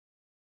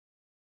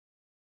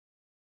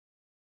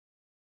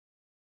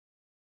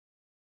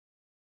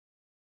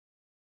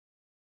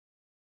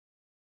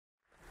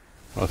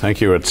Well,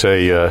 thank you. It's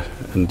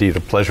indeed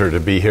a pleasure to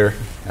be here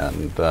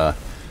and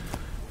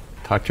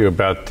talk to you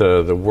about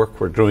the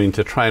work we're doing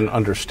to try and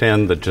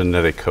understand the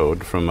genetic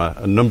code from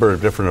a number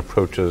of different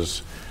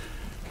approaches,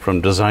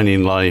 from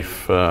designing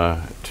life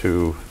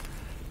to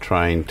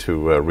trying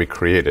to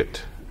recreate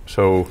it.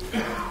 So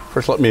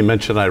first let me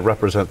mention I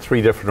represent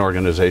three different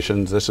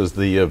organizations. This is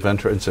the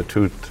Venture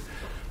Institute,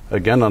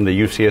 again on the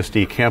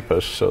UCSD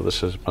campus, so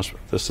this is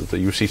the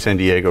UC San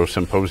Diego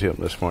Symposium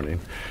this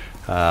morning.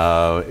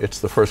 It's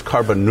the first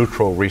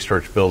carbon-neutral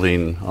research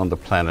building on the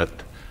planet.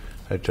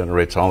 It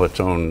generates all its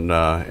own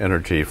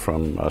energy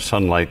from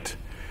sunlight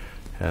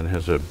and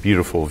has a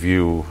beautiful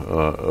view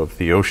of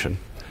the ocean.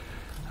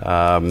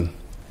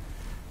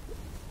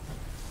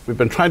 We've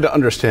been trying to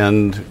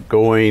understand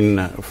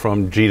going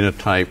from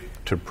genotype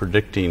to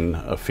predicting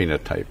a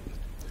phenotype.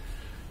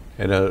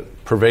 And a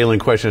prevailing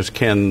question is,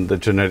 can the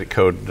genetic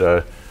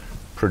code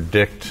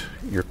predict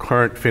your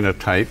current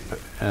phenotype,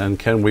 and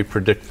can we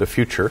predict the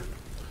future?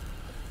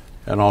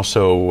 And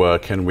also,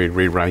 can we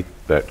rewrite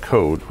that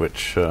code,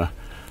 which the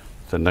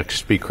next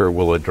speaker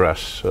will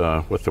address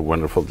with the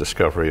wonderful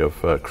discovery of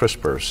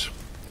CRISPRs.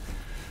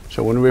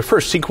 So when we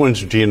first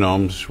sequenced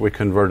genomes, we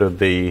converted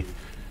the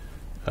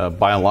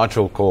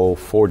biological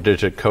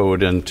 4-digit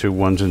code into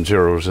ones and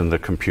zeros in the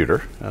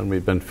computer. And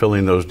we've been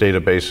filling those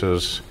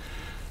databases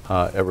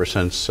ever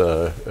since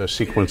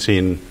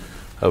sequencing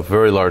of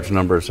very large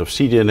numbers of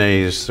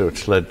cDNAs,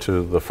 which led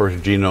to the first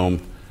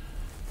genome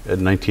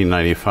in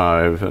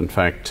 1995. In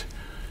fact,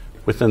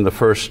 within the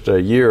first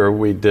year,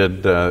 we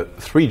did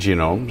 3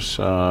 genomes,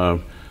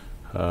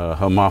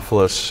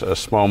 Haemophilus, a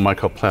small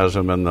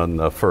mycoplasm, and then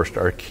the first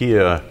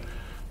archaea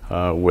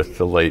with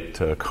the late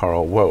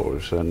Carl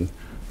Woese. And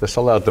this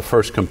allowed the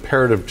first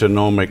comparative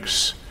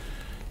genomics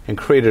and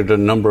created a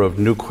number of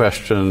new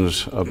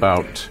questions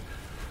about,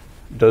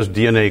 does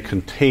DNA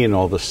contain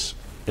all this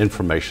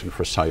information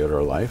for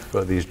cellular life?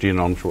 These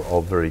genomes were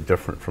all very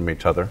different from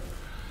each other.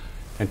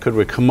 And could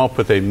we come up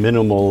with a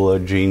minimal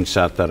gene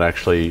set that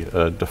actually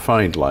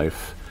defined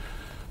life?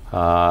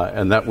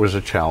 And that was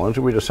a challenge.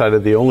 We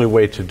decided the only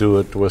way to do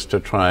it was to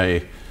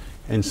try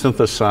and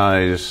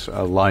synthesize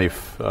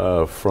life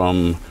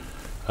from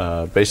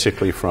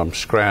basically from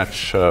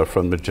scratch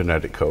from the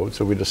genetic code.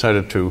 So we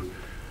decided to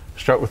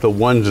start with the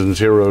ones and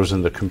zeros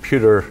in the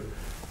computer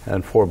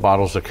and 4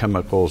 bottles of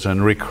chemicals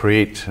and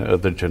recreate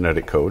the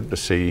genetic code to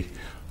see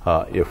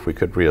if we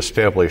could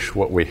reestablish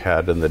what we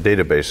had in the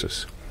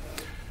databases.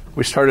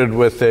 We started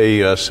with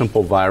a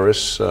simple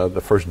virus, the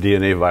first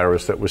DNA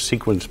virus that was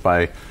sequenced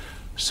by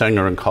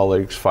Sanger and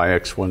colleagues,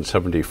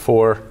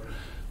 FIX174.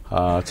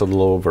 It's a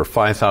little over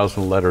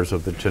 5,000 letters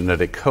of the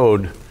genetic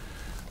code.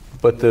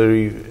 But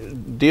the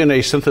DNA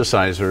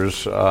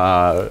synthesizers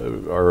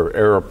are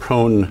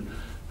error-prone.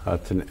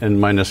 It's an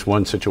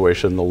N-1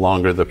 situation. The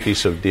longer the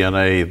piece of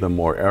DNA, the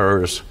more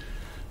errors.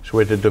 So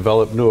we had to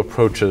develop new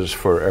approaches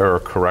for error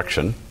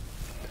correction.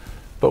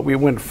 But we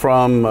went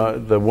from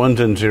the ones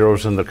and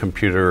zeros in the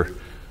computer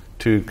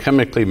to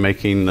chemically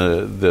making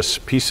this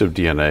piece of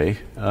DNA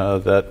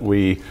that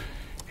we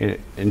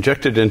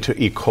injected into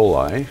E.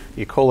 coli.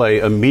 E.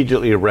 coli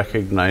immediately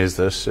recognized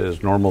this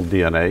as normal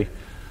DNA,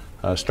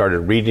 started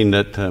reading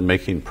it,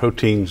 making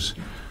proteins.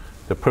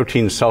 The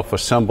proteins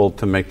self-assembled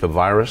to make the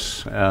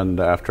virus, and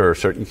after a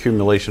certain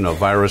accumulation of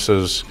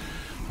viruses,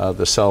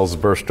 the cells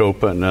burst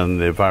open and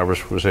the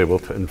virus was able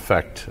to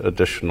infect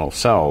additional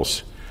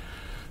cells.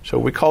 So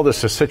we call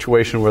this a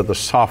situation where the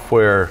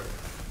software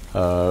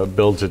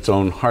builds its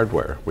own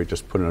hardware. We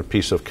just put in a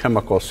piece of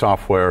chemical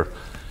software,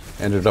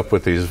 ended up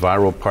with these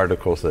viral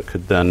particles that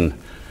could then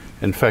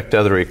infect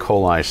other E.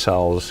 coli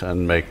cells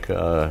and make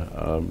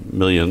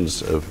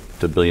millions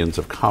to billions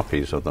of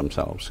copies of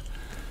themselves.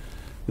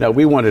 Now,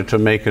 we wanted to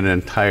make an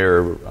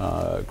entire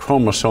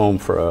chromosome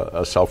for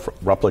a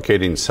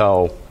self-replicating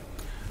cell,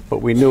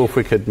 but we knew if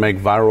we could make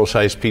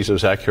viral-sized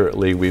pieces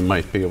accurately, we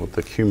might be able to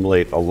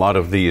accumulate a lot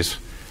of these,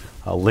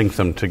 link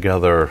them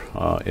together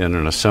in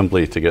an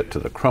assembly to get to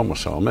the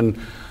chromosome. And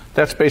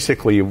that's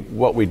basically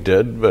what we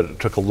did, but it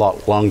took a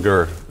lot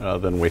longer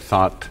than we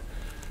thought.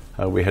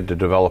 We had to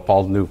develop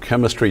all new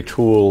chemistry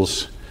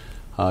tools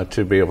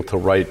to be able to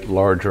write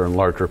larger and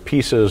larger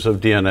pieces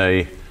of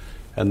DNA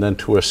and then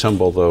to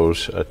assemble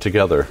those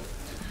together.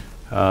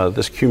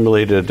 This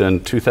accumulated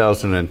in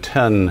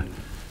 2010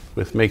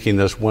 with making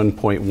this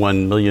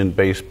 1.1 million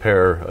base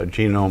pair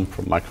genome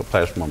from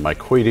Mycoplasma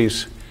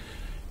mycoides.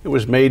 It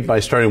was made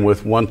by starting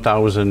with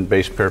 1,000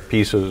 base pair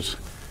pieces,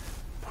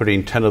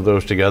 putting 10 of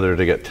those together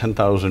to get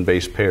 10,000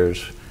 base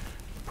pairs,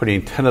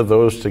 putting 10 of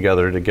those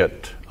together to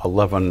get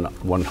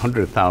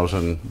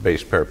 100,000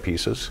 base pair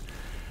pieces,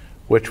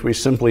 which we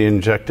simply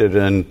injected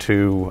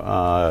into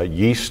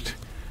yeast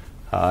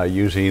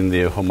using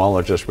the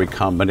homologous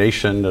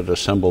recombination that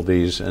assembled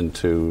these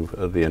into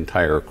the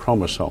entire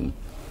chromosome.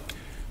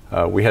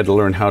 We had to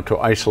learn how to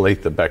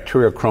isolate the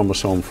bacteria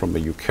chromosome from a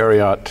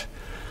eukaryote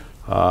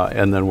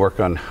and then work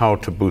on how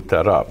to boot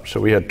that up.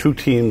 So we had 2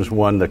 teams,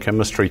 one the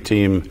chemistry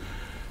team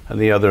and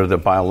the other the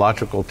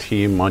biological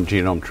team on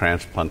genome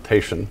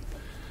transplantation.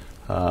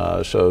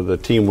 So the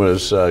team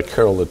was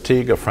Carol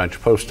Latigue, a French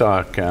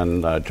postdoc,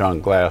 and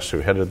John Glass, who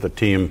headed the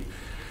team.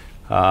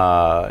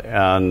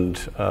 And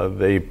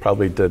they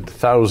probably did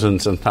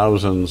thousands and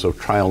thousands of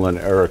trial and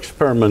error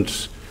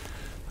experiments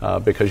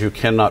because you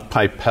cannot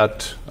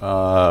pipette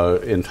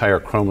entire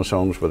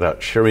chromosomes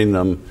without shearing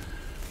them.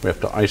 We have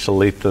to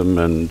isolate them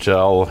in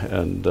gel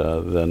and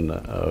then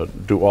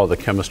do all the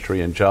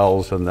chemistry in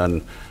gels and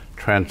then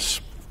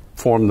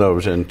transform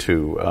those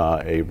into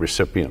a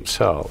recipient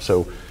cell.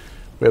 So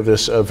we have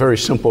this very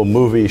simple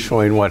movie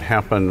showing what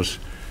happens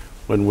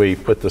when we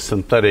put the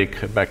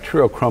synthetic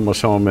bacterial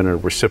chromosome in a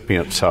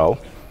recipient cell.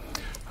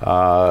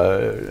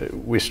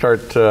 We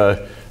start,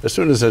 as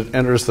soon as it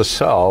enters the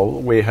cell,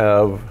 we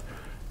have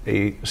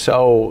a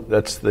cell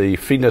that's the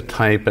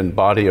phenotype and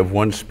body of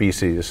one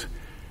species,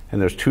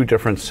 and there's two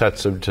different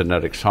sets of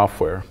genetic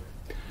software.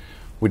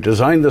 We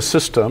designed the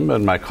system,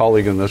 and my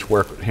colleague in this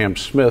work, Ham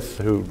Smith,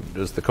 who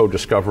is the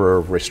co-discoverer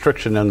of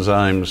restriction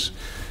enzymes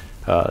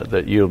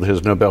that yielded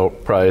his Nobel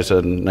Prize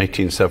in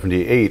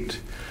 1978,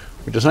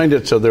 we designed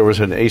it so there was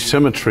an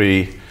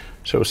asymmetry.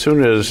 So as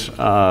soon as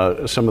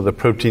some of the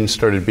proteins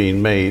started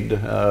being made,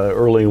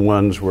 early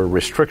ones were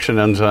restriction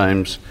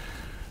enzymes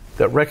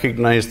that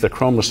recognized the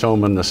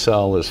chromosome in the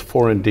cell as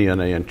foreign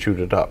DNA and chewed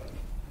it up.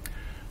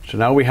 So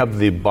now we have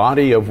the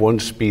body of one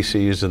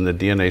species and the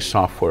DNA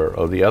software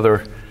of the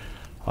other.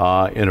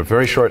 In a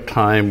very short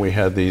time, we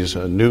had these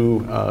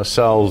new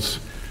cells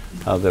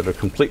that are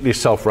completely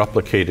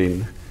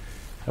self-replicating.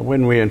 And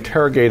when we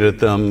interrogated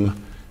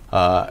them,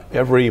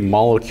 every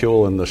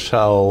molecule in the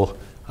cell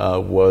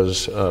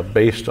was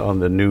based on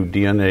the new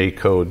DNA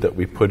code that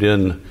we put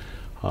in.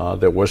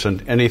 There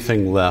wasn't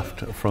anything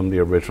left from the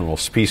original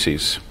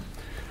species.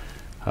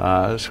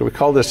 So we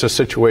call this a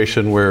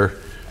situation where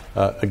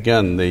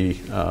again, the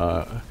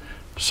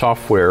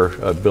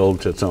software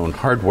builds its own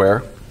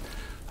hardware.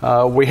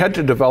 We had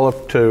to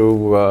develop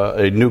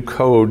a new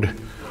code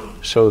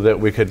so that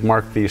we could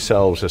mark these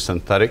cells as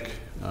synthetic.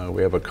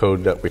 We have a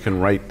code that we can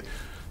write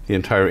the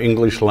entire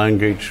English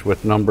language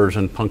with numbers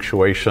and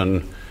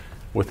punctuation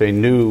with a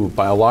new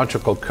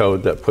biological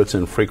code that puts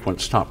in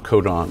frequent stop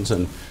codons.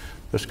 And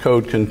this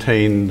code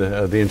contained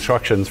the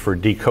instructions for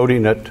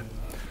decoding it,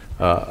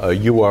 a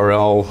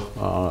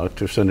URL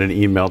to send an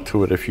email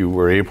to it if you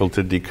were able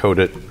to decode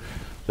it,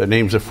 the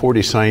names of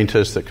 40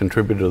 scientists that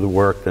contributed to the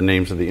work, the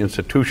names of the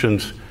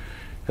institutions,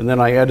 and then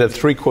I added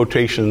 3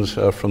 quotations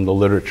from the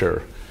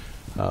literature.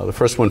 The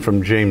first one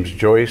from James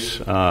Joyce,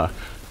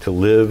 to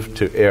live,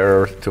 to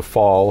err, to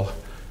fall,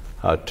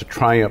 to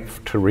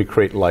triumph, to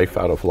recreate life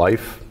out of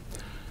life.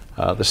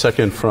 The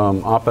second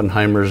from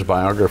Oppenheimer's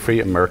biography,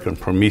 American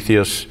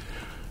Prometheus,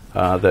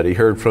 that he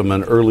heard from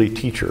an early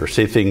teacher,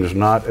 say things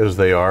not as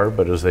they are,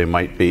 but as they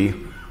might be.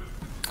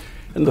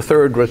 And the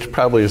third, which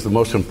probably is the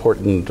most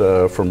important,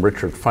 from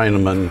Richard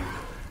Feynman,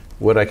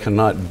 what I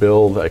cannot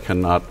build, I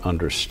cannot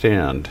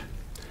understand.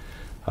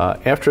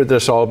 After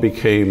this all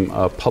became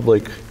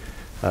public,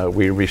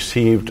 we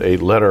received a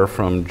letter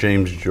from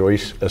James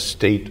Joyce, a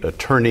state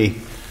attorney,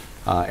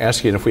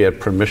 asking if we had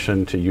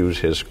permission to use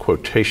his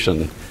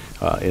quotation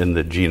in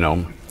the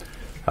genome.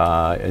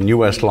 In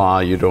U.S. law,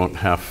 you don't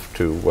have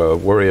to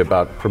worry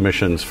about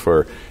permissions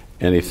for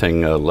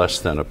anything less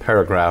than a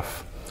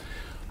paragraph.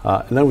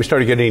 And then we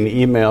started getting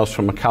emails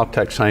from a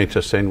Caltech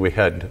scientist saying we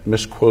had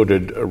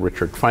misquoted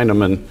Richard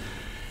Feynman.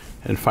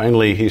 And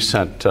finally, he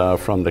sent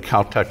from the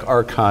Caltech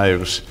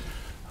archives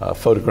a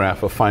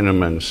photograph of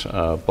Feynman's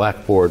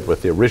blackboard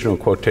with the original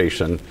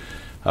quotation,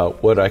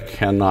 what I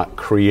cannot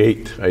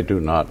create, I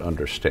do not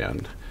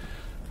understand.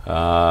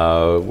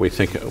 We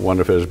think one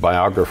of his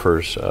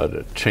biographers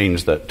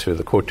changed that to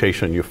the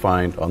quotation you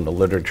find on the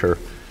literature.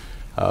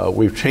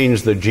 We've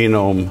changed the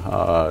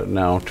genome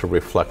now to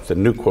reflect the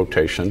new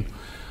quotation.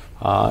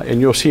 And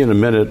you'll see in a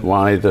minute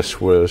why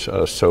this was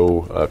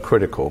so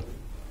critical.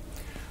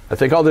 I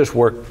think all this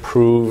work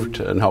proved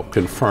and helped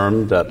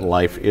confirm that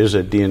life is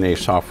a DNA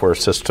software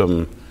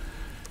system,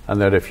 and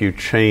that if you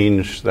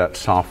change that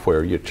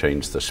software, you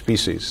change the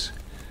species.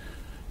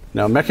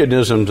 Now,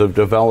 mechanisms have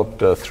developed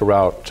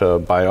throughout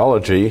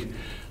biology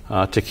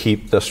to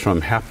keep this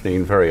from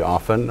happening very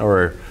often,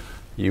 or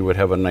you would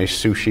have a nice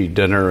sushi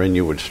dinner and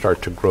you would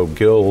start to grow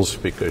gills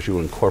because you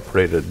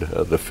incorporated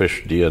the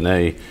fish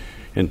DNA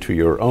into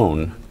your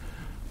own.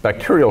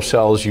 Bacterial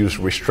cells use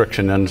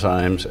restriction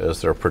enzymes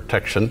as their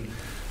protection,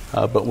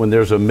 but when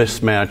there's a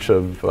mismatch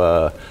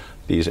of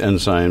these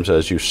enzymes,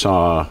 as you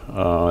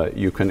saw,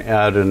 you can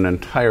add an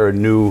entire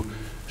new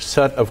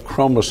set of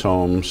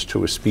chromosomes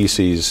to a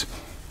species,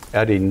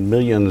 adding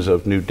millions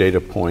of new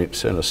data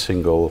points in a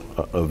single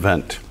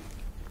event.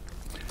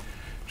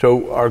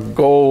 So our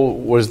goal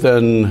was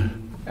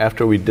then,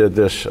 after we did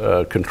this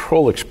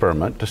control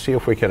experiment, to see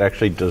if we could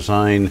actually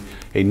design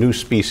a new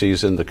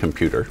species in the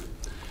computer.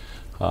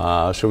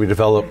 So we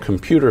developed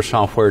computer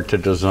software to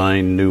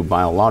design new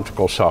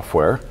biological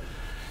software.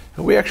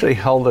 And we actually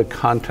held a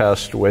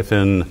contest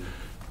within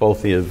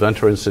both the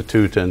Inventor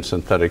Institute and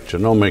Synthetic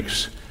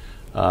Genomics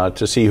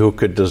to see who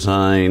could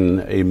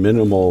design a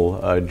minimal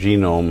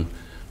genome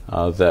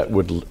that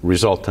would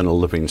result in a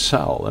living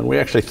cell. And we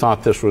actually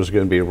thought this was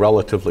going to be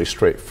relatively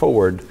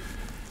straightforward,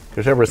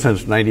 because ever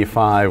since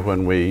 '95,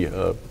 when we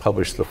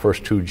published the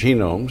first 2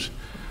 genomes,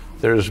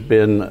 there's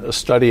been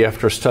study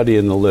after study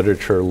in the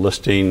literature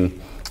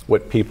listing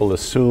what people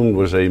assumed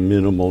was a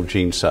minimal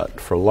gene set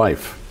for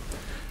life.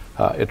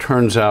 It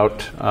turns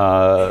out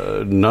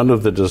none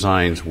of the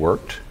designs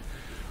worked.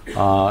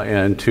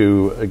 And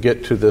to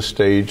get to this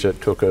stage,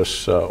 it took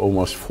us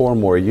almost 4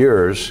 more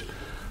years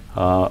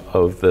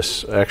of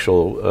this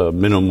actual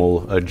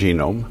minimal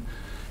genome.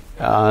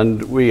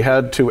 And we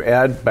had to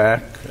add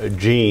back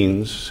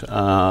genes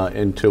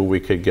until we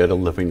could get a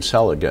living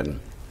cell again.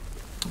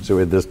 So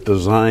we had this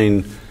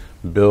design,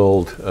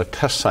 build,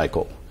 test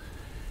cycle.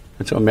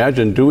 And so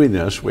imagine doing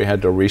this. We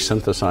had to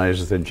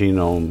resynthesize the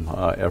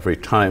genome every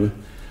time.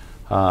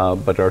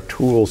 But our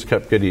tools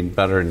kept getting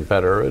better and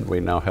better, and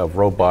we now have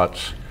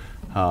robots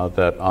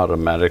that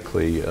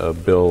automatically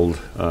build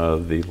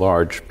the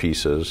large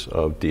pieces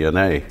of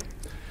DNA.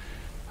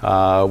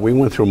 We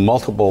went through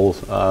multiple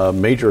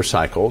major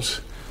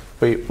cycles.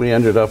 We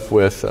ended up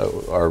with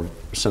our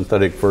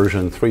synthetic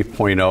version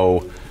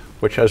 3.0,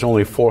 which has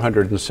only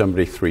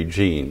 473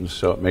 genes,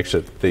 so it makes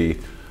it the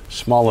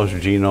smallest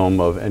genome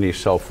of any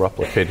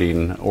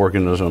self-replicating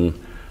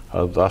organism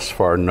thus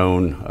far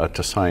known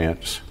to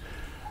science.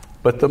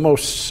 But the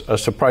most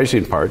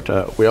surprising part,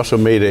 we also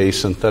made a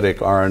synthetic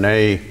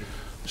RNA,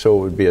 so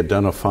it would be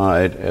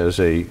identified as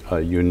a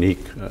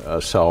unique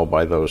cell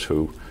by those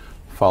who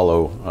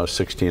follow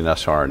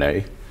 16S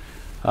RNA.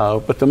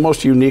 But the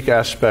most unique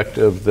aspect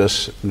of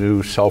this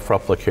new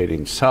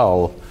self-replicating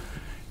cell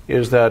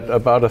is that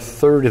about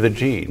 1/3 of the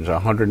genes,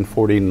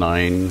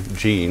 149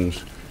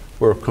 genes,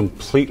 were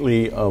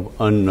completely of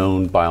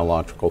unknown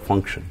biological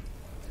function.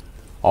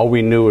 All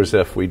we knew is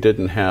that if we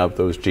didn't have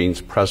those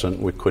genes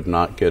present, we could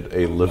not get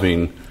a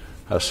living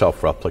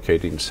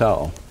self-replicating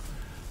cell.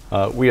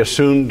 We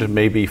assumed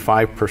maybe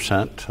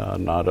 5%,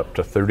 not up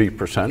to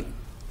 30%.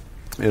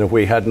 And if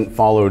we hadn't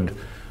followed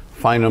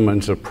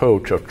Feynman's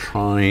approach of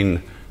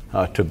trying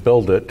to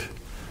build it,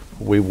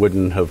 we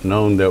wouldn't have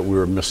known that we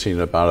were missing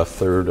about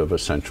 1/3 of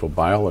essential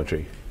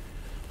biology.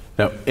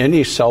 Now,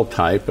 any cell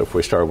type, if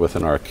we start with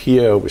an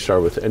archaea, we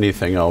start with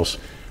anything else,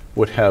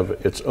 would have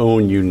its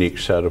own unique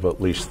set of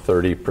at least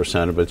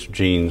 30% of its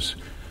genes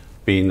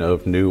being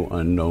of new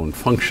unknown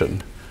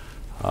function.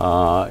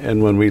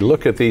 And when we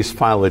look at these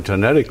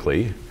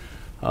phylogenetically,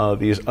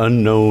 these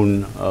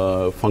unknown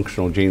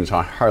functional genes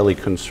are highly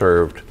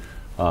conserved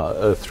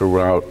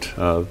throughout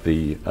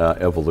the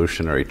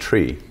evolutionary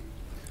tree.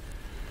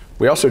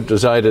 We also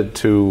decided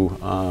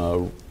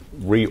to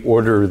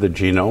reorder the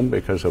genome,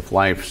 because if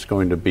life's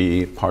going to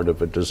be part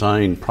of a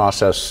design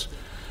process,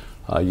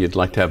 you'd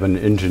like to have an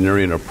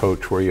engineering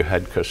approach where you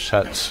had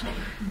cassettes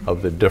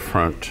of the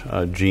different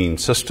gene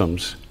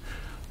systems.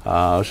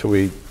 So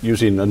we,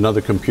 using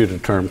another computer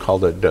term,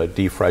 called it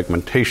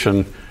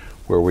defragmentation,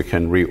 where we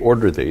can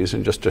reorder these.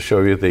 And just to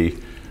show you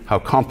how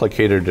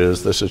complicated it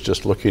is, this is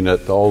just looking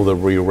at all the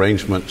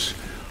rearrangements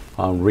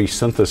on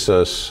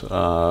resynthesis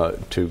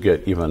to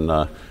get even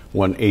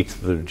 1/8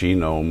 of the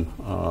genome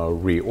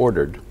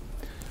reordered.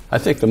 I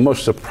think the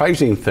most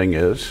surprising thing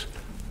is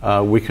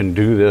we can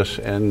do this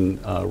and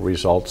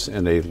results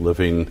in a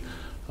living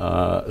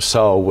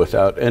cell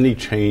without any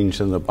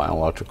change in the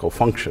biological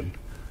function.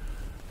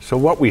 So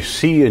what we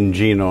see in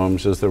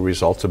genomes is the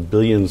results of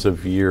billions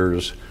of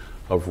years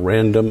of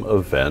random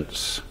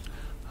events,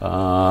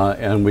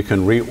 and we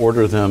can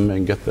reorder them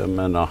and get them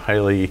in a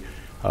highly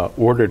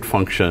ordered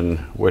function,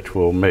 which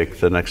will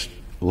make the next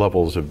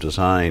levels of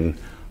design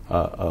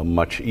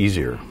much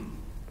easier.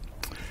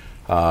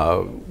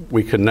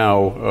 We can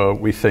now,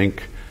 we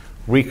think,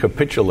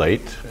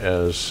 recapitulate,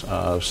 as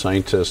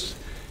scientists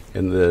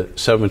in the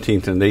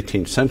 17th and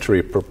 18th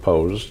century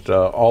proposed,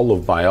 all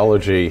of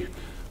biology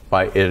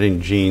by adding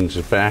genes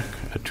back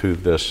to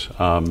this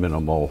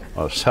minimal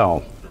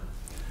cell.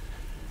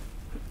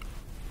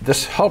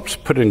 This helps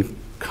put in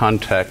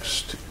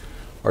context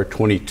our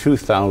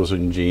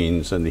 22,000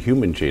 genes in the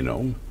human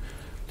genome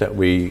that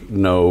we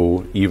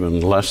know even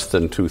less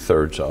than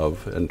 2/3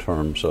 of in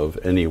terms of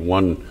any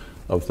one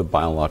of the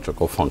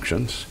biological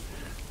functions.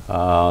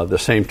 The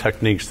same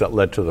techniques that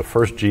led to the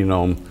first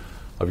genome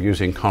of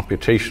using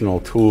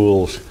computational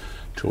tools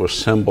to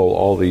assemble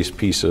all these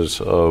pieces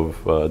of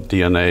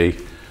DNA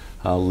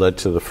led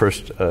to the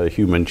first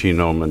human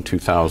genome in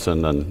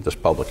 2000 and this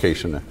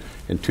publication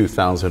in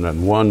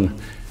 2001.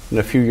 And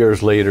a few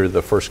years later,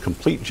 the first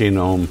complete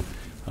genome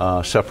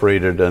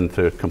separated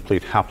into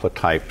complete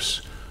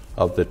haplotypes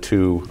of the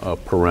 2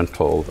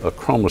 parental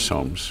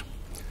chromosomes.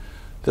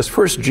 This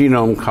first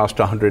genome cost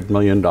 $100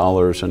 million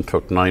and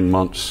took 9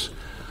 months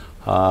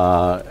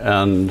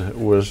and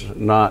was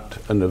not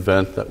an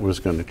event that was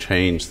going to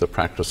change the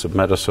practice of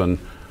medicine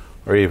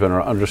or even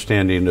our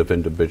understanding of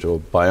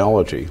individual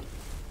biology.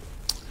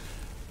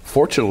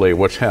 Fortunately,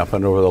 what's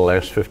happened over the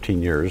last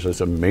 15 years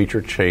is a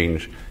major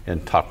change in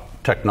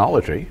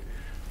technology.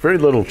 Very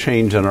little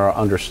change in our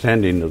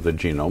understanding of the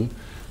genome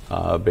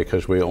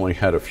because we only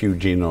had a few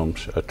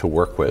genomes to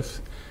work with.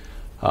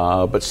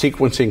 But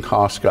sequencing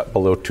costs got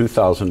below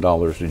 $2,000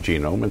 a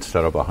genome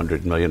instead of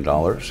 $100 million.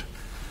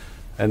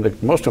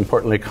 And most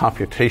importantly,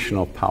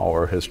 computational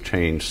power has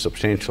changed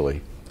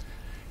substantially.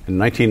 In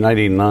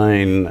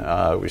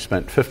 1999, we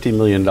spent $50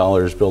 million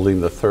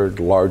building the third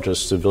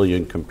largest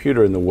civilian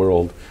computer in the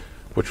world,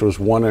 which was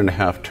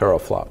 1.5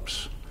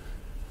 teraflops.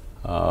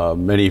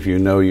 Many of you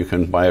know you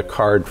can buy a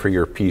card for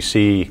your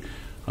PC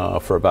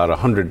for about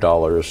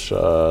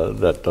 $100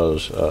 that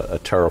does a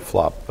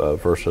teraflop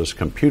versus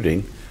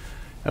computing.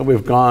 And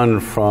we've gone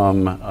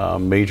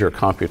from major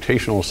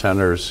computational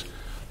centers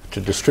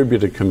to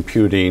distributed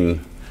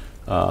computing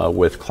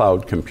with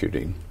cloud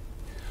computing.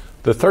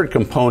 The third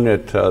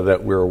component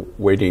that we're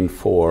waiting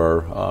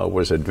for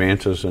was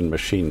advances in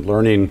machine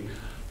learning,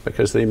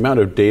 because the amount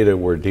of data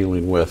we're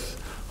dealing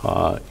with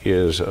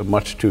is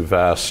much too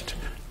vast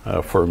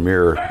for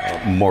mere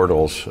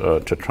mortals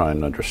to try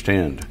and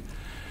understand.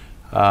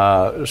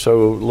 So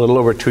a little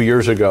over 2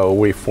 years ago,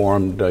 we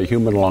formed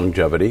Human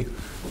Longevity.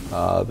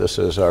 This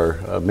is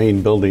our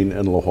main building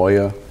in La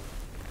Jolla.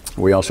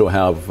 We also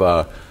have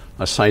a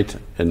site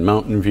in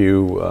Mountain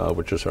View,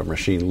 which is our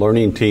machine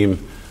learning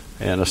team,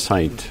 and a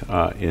site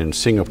in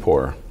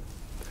Singapore.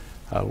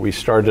 We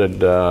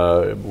started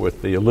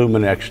with the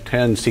Illumina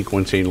X10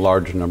 sequencing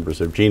large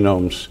numbers of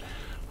genomes.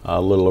 A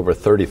little over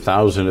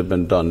 30,000 have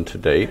been done to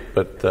date,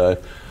 but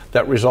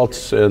that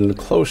results in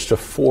close to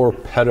 4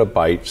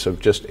 petabytes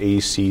of just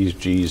ACs,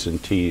 Gs,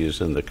 and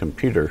Ts in the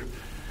computer.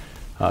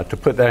 To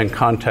put that in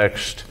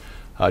context,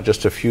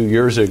 just a few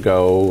years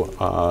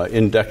ago,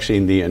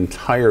 indexing the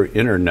entire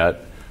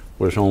internet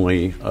was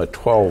only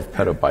 12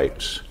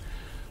 petabytes.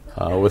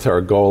 With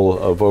our goal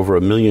of over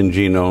 1 million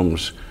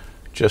genomes,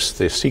 just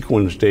the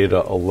sequence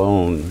data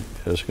alone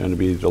is going to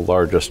be the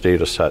largest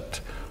data set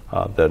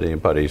that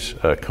anybody's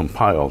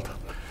compiled.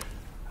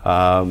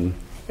 And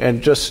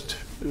just,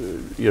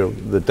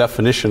 the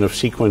definition of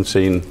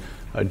sequencing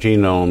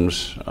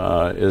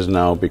genomes is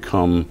now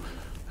become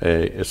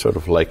a sort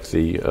of like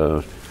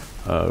the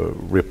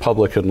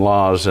Republican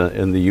laws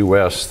in the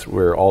U.S.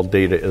 where all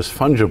data is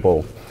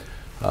fungible.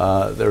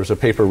 There was a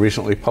paper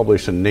recently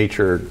published in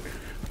Nature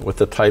with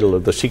the title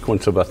of The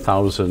Sequence of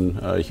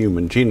 1,000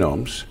 Human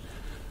Genomes.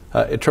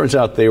 It turns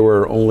out they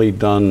were only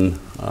done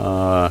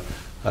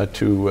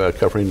to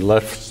covering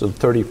less than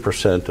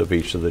 30% of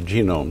each of the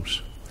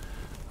genomes.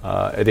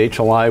 At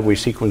HLI, we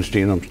sequence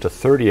genomes to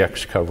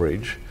 30x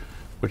coverage,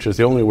 which is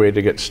the only way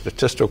to get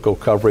statistical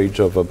coverage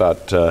of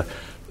about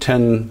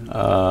 10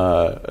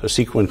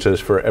 sequences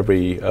for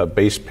every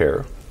base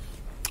pair,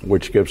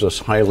 which gives us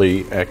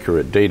highly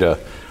accurate data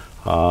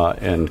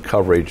and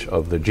coverage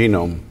of the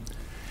genome.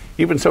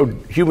 Even so,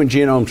 human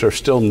genomes are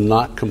still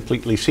not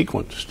completely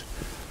sequenced.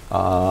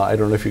 I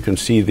don't know if you can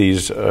see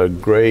these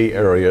gray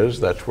areas.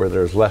 That's where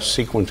there's less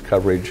sequence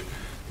coverage.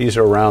 These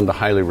are around the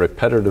highly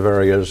repetitive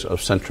areas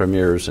of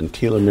centromeres and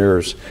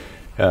telomeres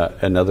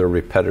and other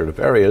repetitive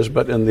areas.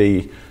 But in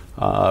the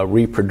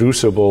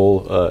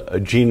reproducible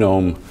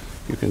genome,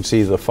 you can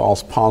see the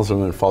false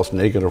positive and false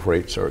negative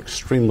rates are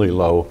extremely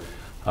low,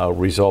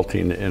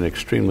 resulting in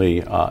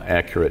extremely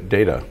accurate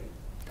data.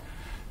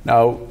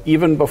 Now,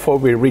 even before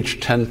we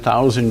reached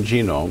 10,000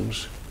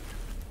 genomes,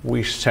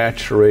 we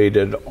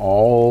saturated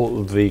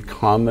all the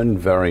common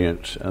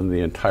variants in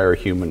the entire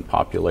human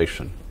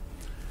population.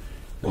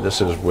 And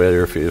this is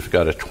where if you've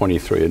got a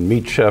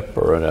 23andMe chip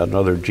or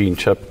another gene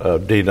chip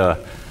data,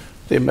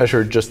 they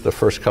measured just the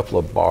first couple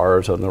of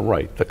bars on the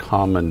right, the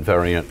common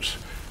variants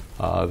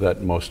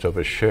that most of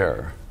us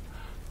share.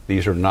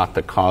 These are not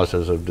the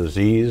causes of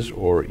disease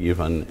or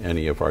even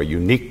any of our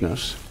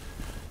uniqueness.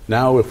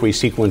 Now, if we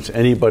sequence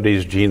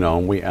anybody's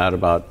genome, we add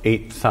about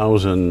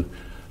 8,000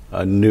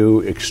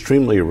 new,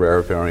 extremely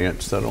rare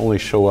variants that only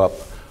show up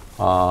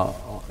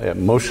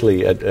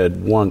mostly at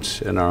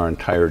once in our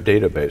entire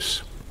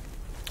database.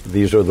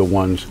 These are the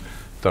ones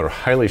that are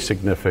highly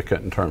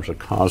significant in terms of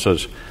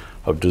causes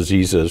of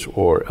diseases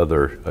or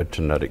other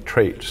genetic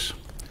traits.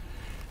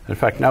 In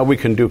fact, now we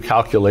can do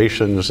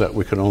calculations that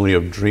we could only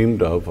have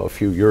dreamed of a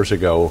few years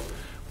ago,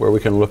 where we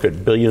can look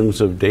at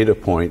billions of data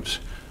points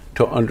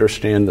to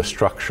understand the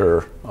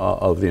structure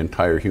of the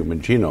entire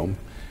human genome.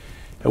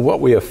 And what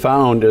we have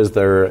found is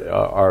there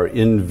are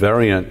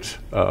invariant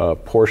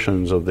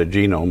portions of the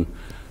genome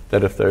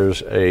that if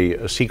there's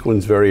a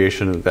sequence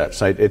variation at that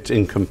site, it's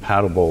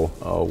incompatible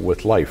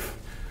with life.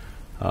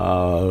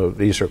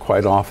 These are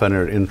quite often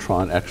at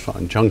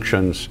intron-exon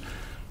junctions,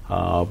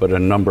 but a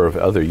number of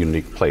other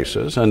unique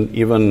places. And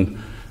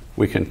even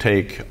we can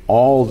take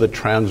all the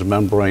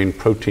transmembrane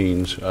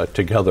proteins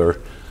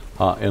together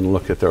and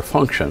look at their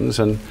functions.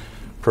 And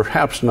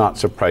perhaps not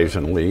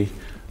surprisingly,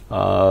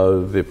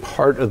 the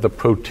part of the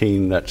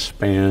protein that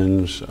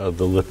spans the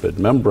lipid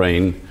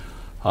membrane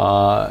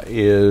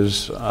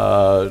is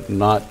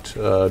not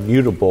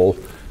mutable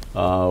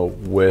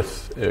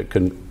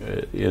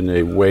in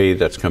a way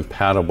that's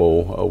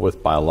compatible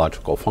with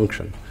biological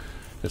function.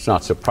 It's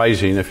not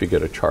surprising if you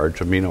get a charged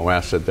amino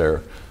acid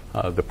there,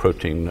 the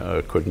protein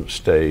couldn't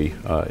stay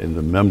in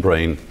the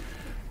membrane.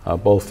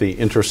 Both the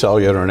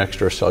intercellular and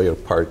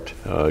extracellular part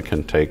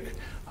can take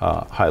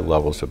high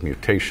levels of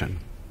mutation.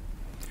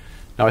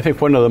 Now, I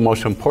think one of the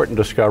most important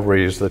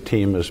discoveries the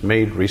team has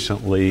made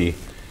recently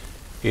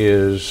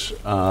is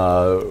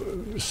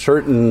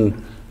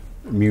certain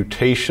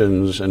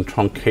mutations and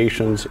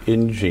truncations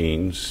in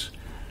genes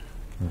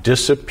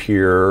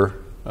disappear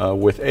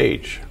with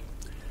age.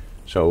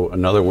 So,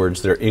 in other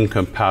words, they're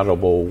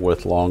incompatible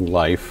with long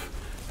life,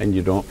 and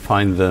you don't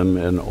find them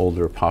in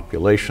older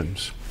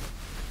populations.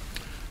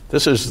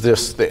 This is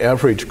the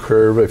average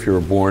curve if you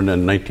were born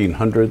in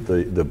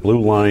 1900. The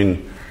blue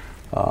line,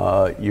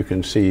 you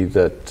can see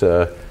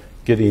that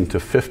getting to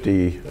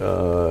 50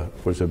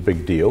 was a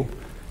big deal.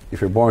 If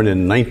you're born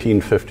in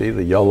 1950,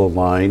 the yellow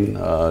line,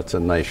 it's a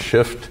nice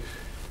shift.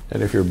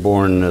 And if you're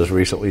born as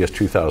recently as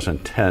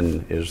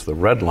 2010 is the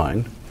red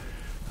line.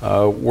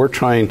 We're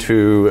trying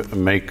to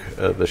make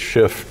the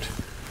shift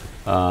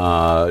to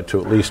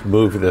at least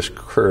move this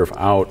curve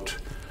out,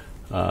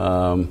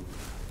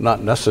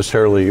 not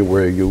necessarily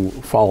where you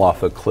fall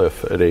off a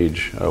cliff at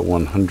age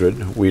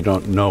 100. We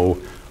don't know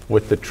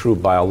what the true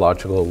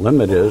biological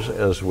limit is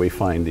as we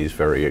find these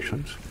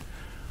variations.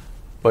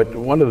 But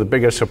one of the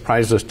biggest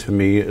surprises to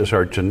me is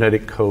our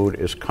genetic code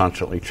is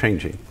constantly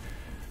changing.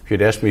 If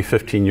you'd asked me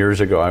 15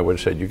 years ago, I would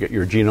have said you get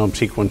your genome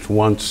sequenced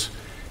once,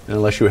 and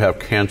unless you have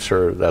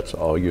cancer, that's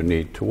all you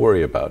need to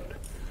worry about.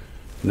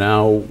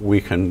 Now we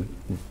can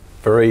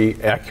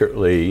very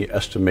accurately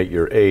estimate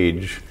your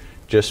age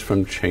just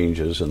from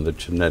changes in the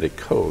genetic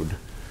code.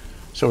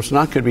 So it's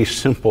not going to be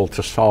simple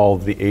to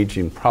solve the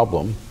aging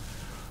problem,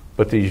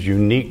 but these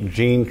unique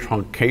gene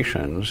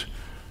truncations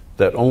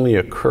that only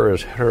occur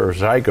as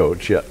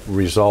heterozygotes yet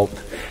result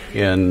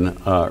in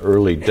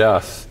early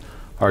death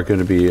are going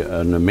to be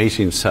an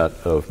amazing set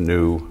of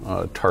new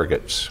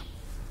targets.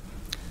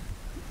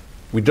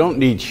 We don't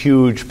need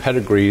huge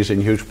pedigrees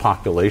and huge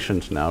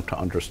populations now to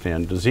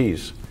understand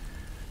disease.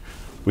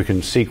 We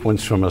can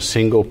sequence from a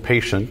single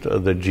patient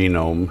the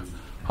genome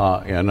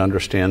and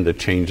understand the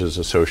changes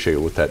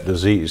associated with that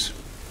disease.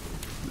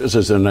 This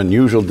is an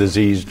unusual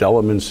disease,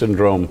 Delleman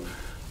syndrome,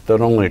 that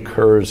only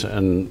occurs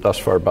in, thus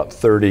far, about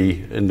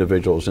 30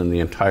 individuals in the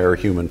entire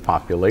human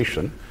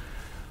population.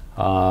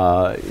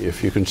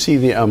 If you can see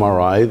the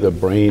MRI, the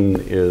brain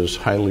is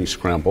highly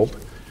scrambled.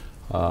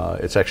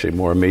 It's actually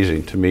more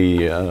amazing to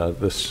me.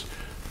 This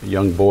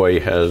young boy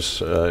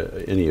has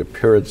any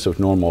appearance of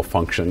normal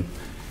function.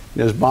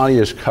 And his body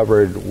is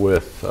covered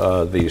with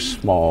these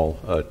small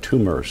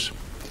tumors.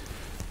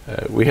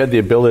 We had the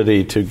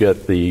ability to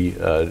get the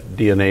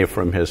DNA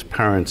from his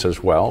parents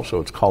as well, so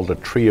it's called a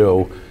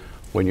trio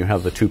when you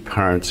have the two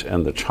parents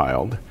and the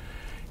child.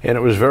 And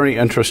it was very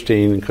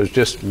interesting because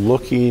just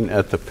looking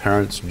at the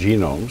parents'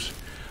 genomes,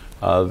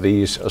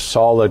 these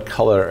solid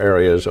color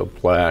areas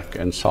of black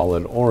and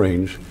solid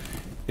orange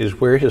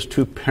is where his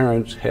two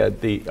parents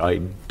had the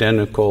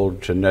identical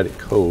genetic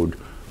code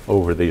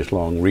over these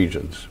long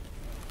regions.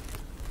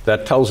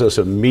 That tells us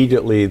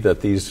immediately that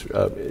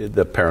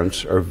the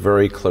parents are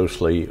very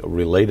closely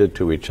related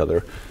to each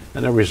other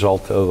and a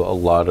result of a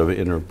lot of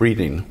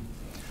interbreeding.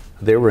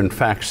 They were in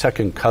fact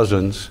second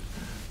cousins,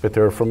 but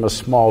they're from a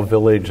small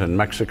village in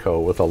Mexico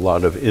with a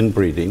lot of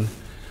inbreeding.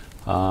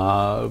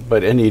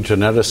 But any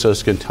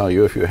geneticist can tell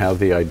you if you have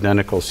the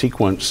identical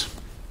sequence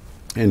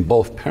in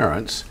both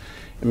parents,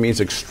 it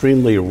means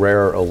extremely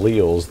rare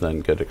alleles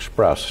then get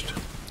expressed.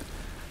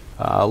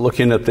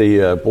 Looking at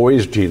the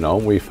boy's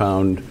genome, we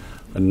found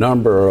a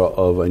number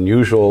of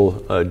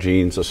unusual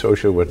genes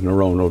associated with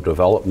neuronal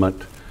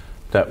development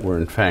that were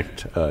in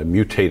fact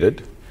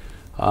mutated.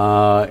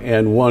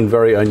 And one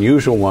very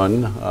unusual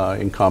one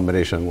in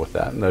combination with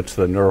that, and that's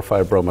the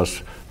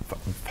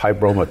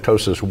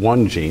neurofibromatosis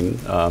 1 gene.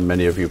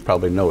 Many of you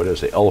probably know it as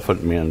the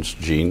elephant man's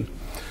gene.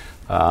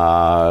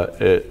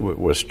 It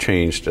was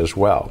changed as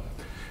well.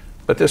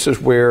 But this is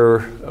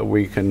where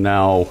we can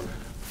now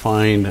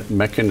find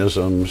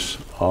mechanisms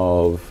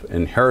of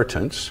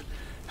inheritance,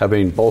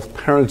 having both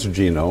parents'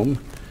 genome.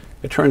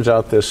 It turns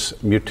out this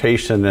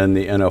mutation in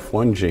the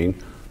NF1 gene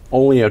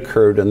only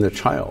occurred in the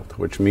child,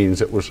 which means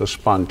it was a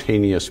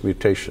spontaneous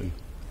mutation.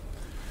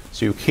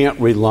 So you can't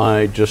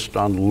rely just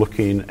on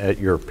looking at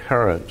your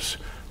parents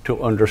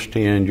to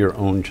understand your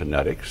own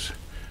genetics.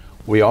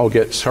 We all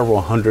get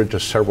several hundred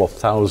to several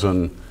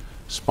thousand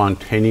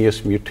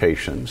spontaneous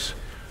mutations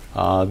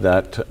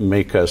that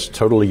make us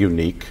totally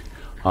unique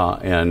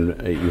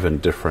and even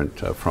different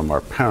from our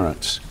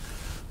parents.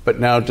 But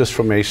now just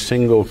from a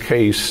single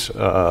case,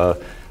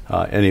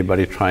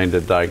 anybody trying to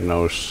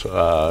diagnose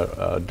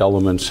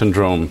Delleman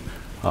syndrome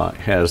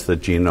has the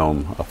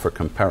genome for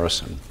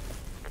comparison.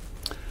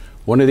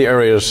 One of the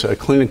areas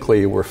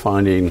clinically we're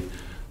finding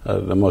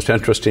the most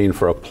interesting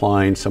for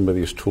applying some of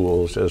these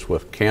tools is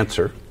with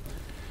cancer.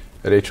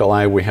 At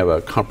HLI, we have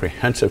a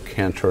comprehensive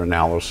cancer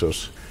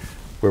analysis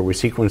where we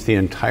sequence the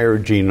entire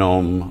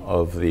genome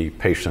of the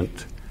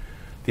patient,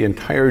 the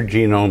entire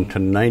genome to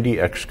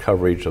 90x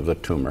coverage of the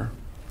tumor.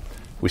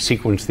 We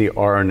sequence the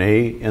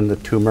RNA in the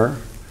tumor.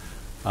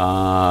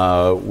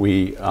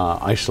 We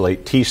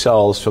isolate T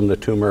cells from the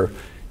tumor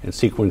and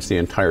sequence the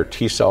entire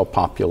T cell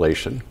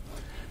population.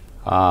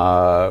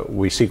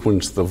 We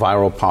sequence the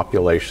viral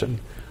population,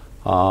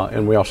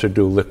 and we also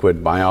do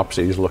liquid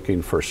biopsies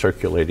looking for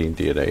circulating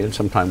DNA, and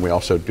sometimes we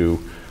also do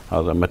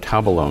the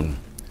metabolome.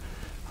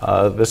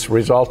 This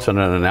results in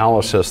an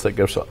analysis that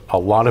gives a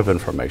lot of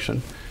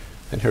information.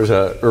 And here's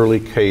an early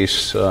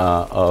case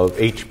of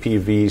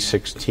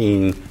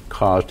HPV-16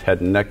 caused head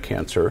and neck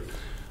cancer,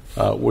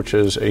 which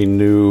is a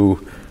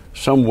new,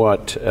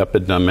 somewhat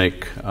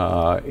epidemic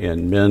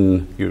in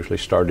men, usually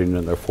starting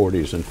in their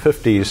 40s and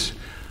 50s.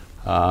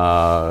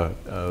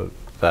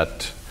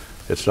 That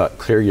it's not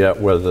clear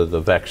yet whether the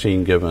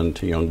vaccine given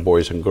to young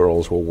boys and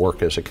girls will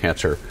work as a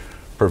cancer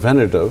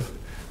preventative.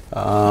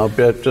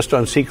 But just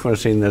on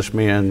sequencing this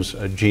man's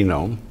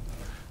genome,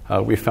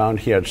 we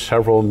found he had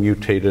several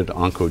mutated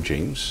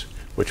oncogenes,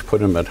 which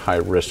put him at high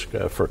risk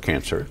for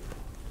cancer.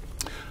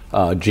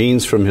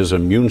 Genes from his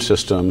immune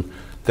system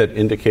that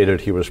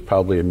indicated he was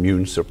probably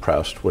immune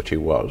suppressed, which he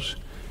was.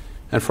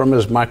 And from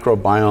his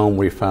microbiome,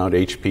 we found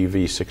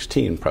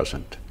HPV-16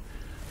 present.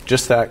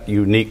 Just that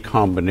unique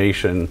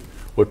combination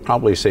would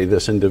probably say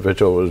this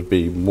individual would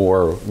be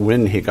more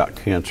when he got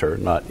cancer,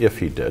 not if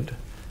he did.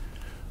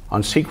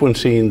 On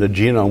sequencing the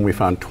genome, we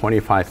found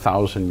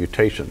 25,000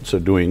 mutations. So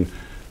doing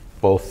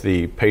both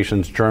the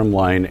patient's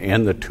germline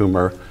and the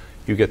tumor,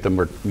 you get the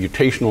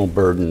mutational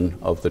burden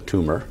of the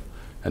tumor.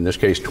 In this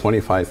case,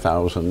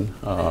 25,000,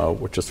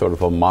 which is sort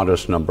of a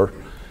modest number.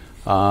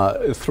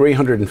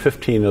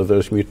 315 of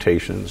those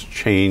mutations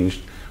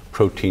changed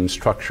protein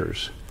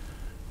structures.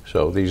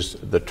 So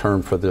the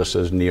term for this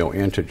is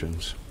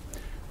neoantigens.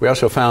 We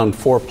also found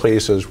 4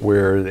 places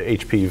where the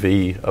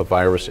HPV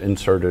virus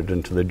inserted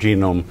into the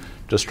genome,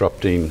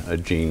 disrupting a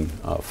gene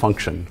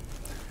function.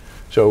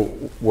 So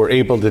we're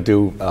able to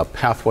do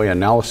pathway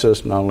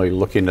analysis, not only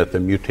looking at the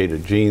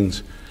mutated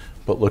genes,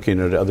 but looking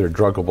at other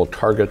druggable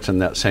targets in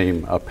that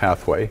same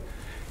pathway.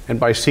 And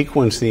by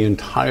sequencing the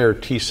entire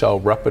T-cell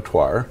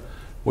repertoire,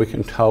 we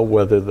can tell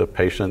whether the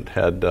patient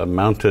had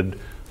mounted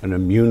an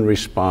immune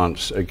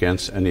response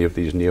against any of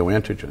these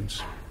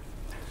neoantigens.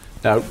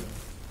 Now,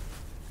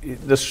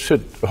 this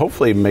should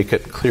hopefully make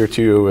it clear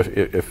to you,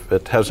 if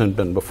it hasn't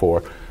been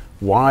before,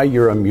 why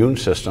your immune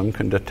system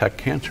can detect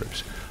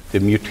cancers. The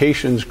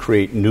mutations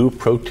create new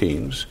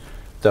proteins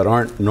that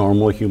aren't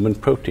normal human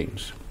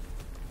proteins.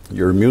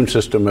 Your immune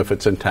system, if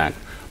it's intact,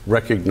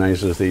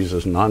 recognizes these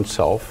as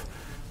non-self,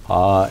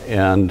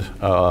 and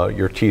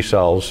your T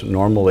cells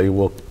normally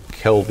will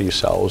kill these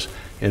cells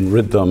and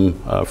rid them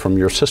from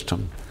your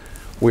system.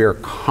 We are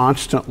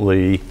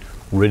constantly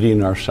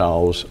ridding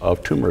ourselves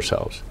of tumor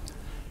cells.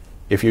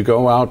 If you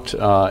go out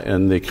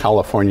in the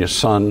California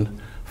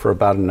sun for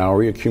about an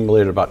hour, you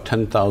accumulate about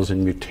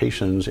 10,000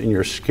 mutations in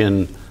your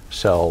skin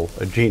cell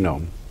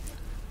genome.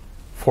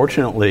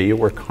 Fortunately,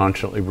 we're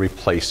constantly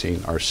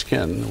replacing our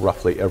skin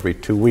roughly every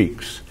 2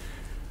 weeks.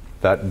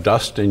 That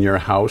dust in your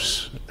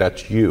house,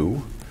 that's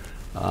you,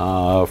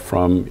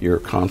 from you're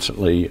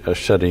constantly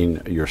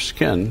shedding your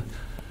skin.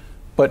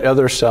 But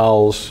other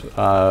cells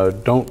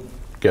don't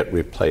get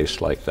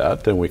replaced like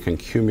that, and we can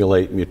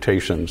accumulate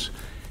mutations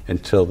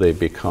until they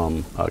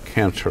become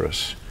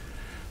cancerous.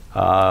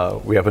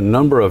 We have a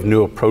number of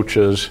new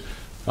approaches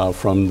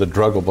from the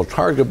druggable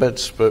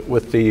targets, but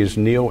with these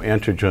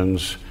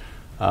neoantigens,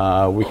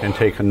 we can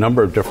take a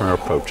number of different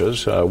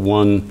approaches.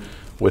 One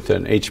with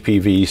an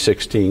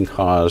HPV-16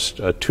 caused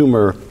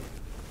tumor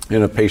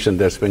in a patient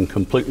that's been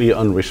completely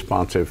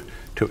unresponsive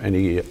to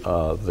any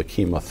of the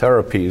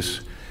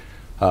chemotherapies.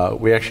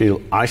 We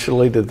actually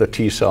isolated the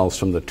T cells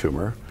from the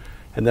tumor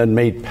and then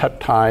made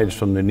peptides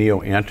from the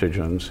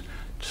neoantigens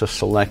to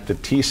select the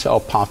T cell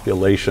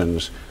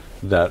populations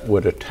that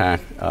would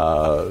attack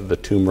the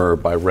tumor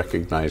by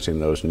recognizing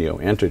those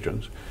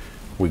neoantigens.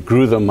 We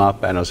grew them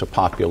up and as a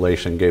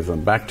population gave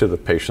them back to the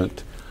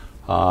patient,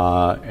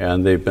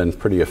 and they've been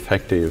pretty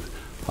effective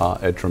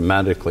at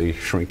dramatically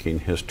shrinking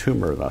his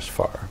tumor thus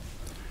far.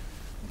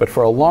 But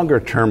for a longer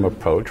term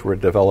approach, we're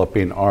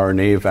developing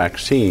RNA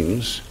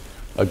vaccines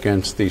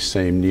against these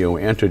same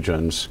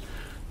neoantigens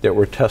that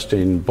we're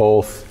testing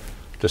both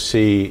to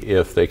see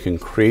if they can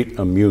create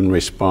immune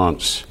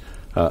response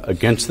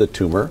against the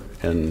tumor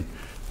in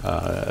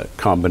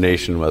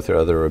combination with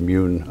other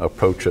immune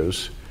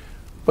approaches,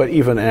 but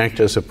even act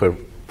as a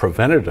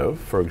preventative.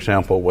 For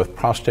example, with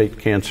prostate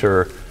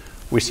cancer,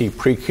 we see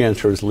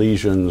precancerous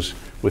lesions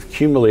with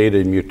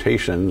accumulated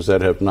mutations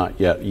that have not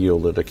yet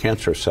yielded a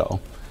cancer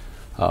cell.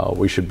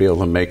 We should be able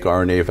to make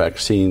RNA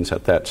vaccines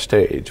at that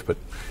stage, but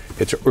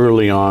it's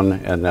early on,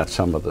 and that's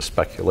some of the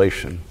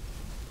speculation.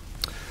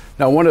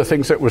 Now, one of the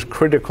things that was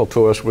critical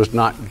to us was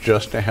not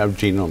just to have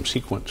genome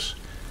sequence.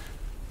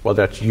 While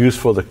that's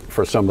useful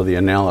for some of the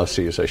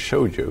analyses I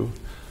showed you,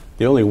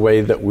 the only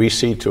way that we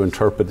see to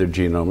interpret the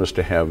genome is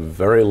to have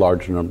very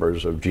large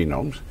numbers of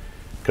genomes,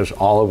 because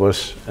all of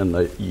us in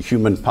the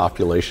human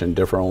population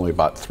differ only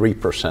about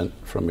 3%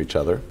 from each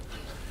other.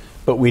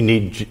 But we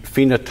need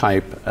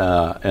phenotype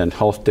and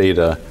health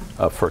data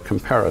for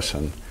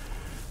comparison.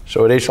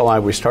 So at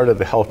HLI, we started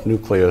the health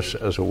nucleus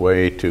as a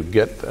way to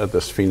get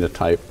this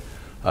phenotype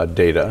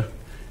data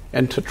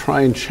and to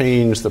try and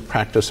change the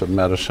practice of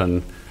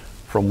medicine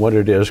from what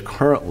it is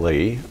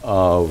currently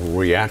of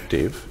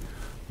reactive.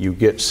 You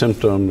get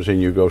symptoms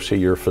and you go see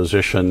your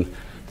physician.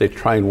 They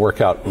try and work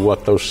out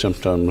what those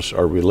symptoms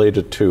are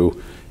related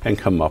to and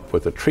come up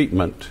with a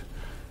treatment,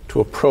 to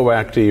a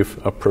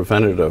proactive, a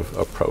preventative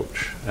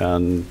approach.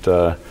 And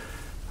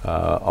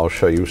I'll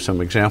show you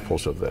some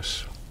examples of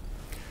this.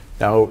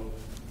 Now,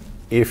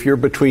 if you're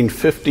between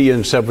 50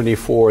 and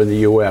 74 in the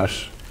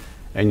US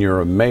and you're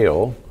a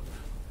male,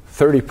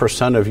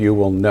 30% of you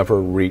will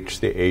never reach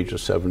the age of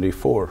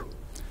 74.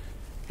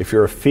 If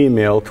you're a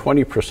female,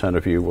 20%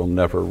 of you will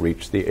never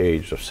reach the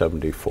age of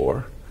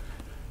 74.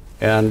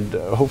 And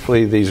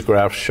hopefully these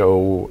graphs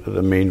show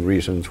the main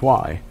reasons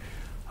why.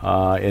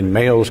 In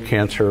males,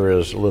 cancer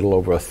is a little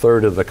over a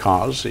third of the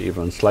cause,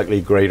 even slightly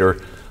greater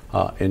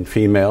in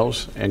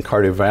females, and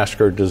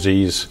cardiovascular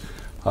disease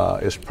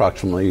is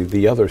approximately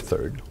the other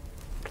third.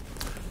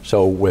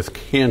 So with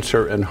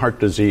cancer and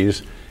heart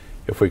disease,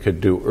 if we could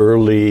do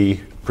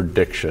early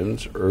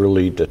predictions,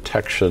 early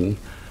detection,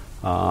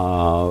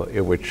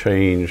 it would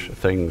change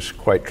things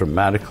quite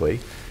dramatically.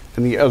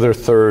 And the other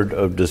third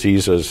of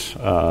diseases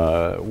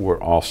we're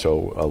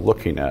also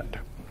looking at.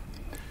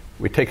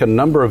 We take a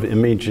number of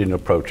imaging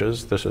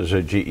approaches. This is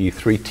a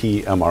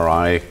GE3T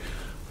MRI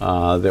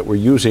that we're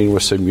using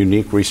with some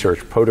unique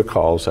research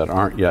protocols that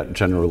aren't yet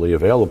generally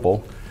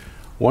available.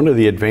 One of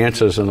the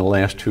advances in the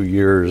last 2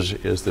 years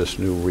is this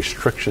new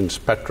restriction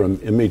spectrum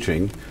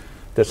imaging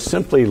that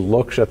simply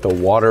looks at the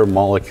water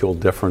molecule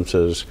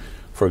differences,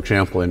 for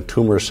example, in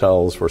tumor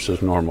cells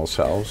versus normal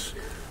cells,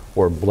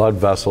 or blood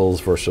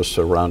vessels versus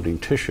surrounding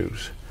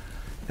tissues.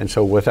 And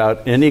so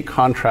without any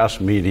contrast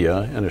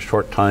media in a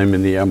short time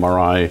in the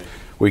MRI,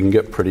 we can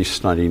get pretty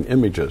stunning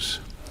images.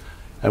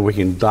 And we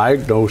can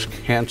diagnose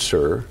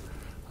cancer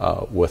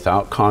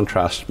without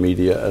contrast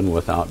media and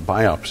without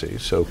biopsy.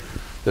 So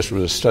this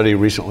was a study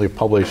recently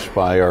published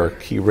by our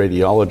key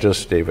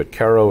radiologist, David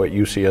Caro at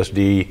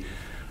UCSD,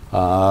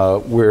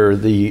 where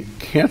the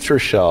cancer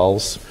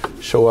cells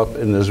show up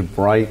in this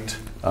bright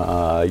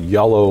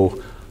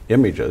yellow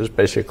images,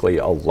 basically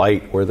a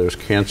light where there's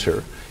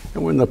cancer.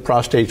 And when the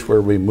prostates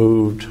were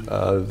removed,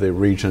 the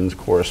regions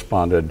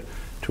corresponded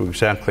to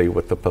exactly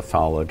what the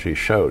pathology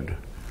showed.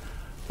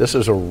 This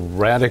is a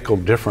radical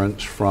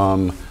difference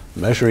from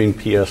measuring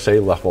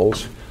PSA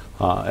levels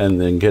and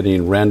then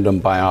getting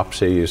random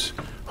biopsies,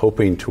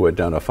 hoping to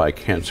identify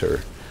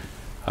cancer.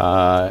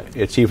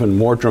 It's even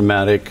more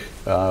dramatic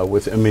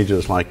with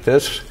images like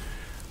this.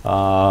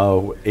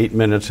 8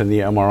 minutes in the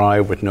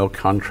MRI with no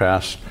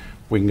contrast,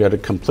 we can get a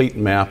complete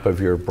map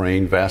of your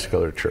brain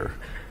vasculature.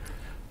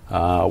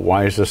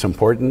 Why is this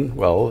important?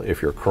 Well,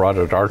 if your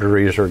carotid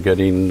arteries are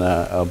getting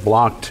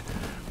blocked,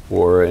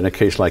 or in a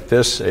case like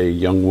this, a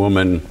young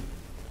woman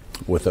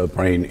with a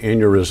brain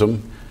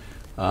aneurysm,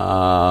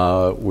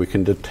 we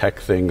can detect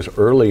things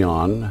early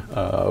on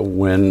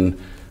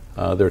when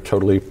they're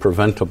totally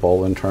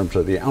preventable in terms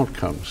of the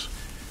outcomes.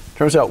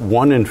 Turns out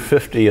 1 in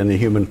 50 in the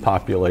human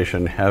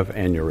population have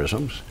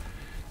aneurysms,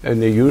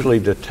 and they're usually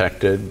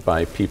detected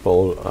by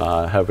people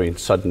having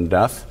sudden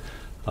death,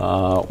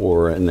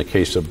 or in the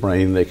case of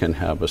brain, they can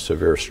have a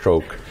severe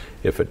stroke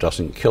if it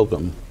doesn't kill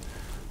them.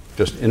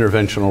 Just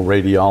interventional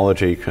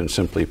radiology can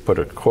simply put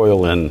a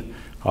coil in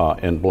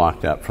and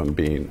block that from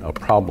being a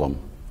problem.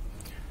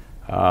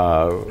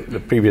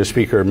 The previous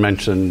speaker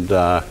mentioned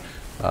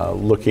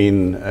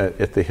looking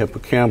at the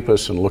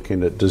hippocampus and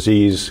looking at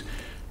disease.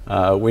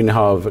 We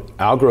now have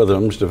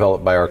algorithms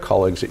developed by our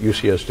colleagues at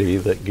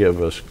UCSD that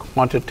give us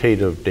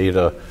quantitative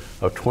data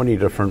of 20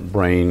 different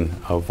brain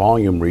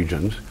volume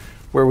regions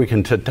where we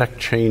can detect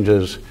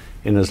changes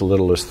in as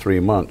little as 3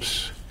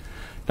 months.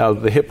 Now,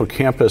 the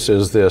hippocampus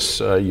is this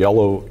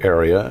yellow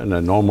area in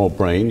a normal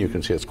brain. You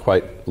can see it's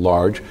quite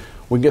large.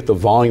 We get the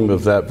volume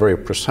of that very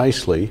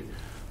precisely,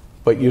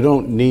 but you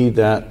don't need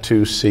that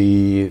to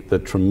see the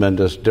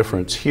tremendous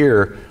difference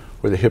here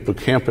where the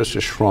hippocampus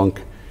is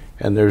shrunk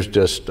and there's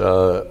just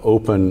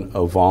open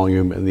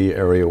volume in the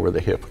area where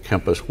the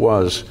hippocampus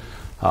was.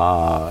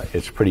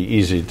 It's pretty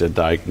easy to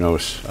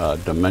diagnose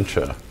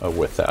dementia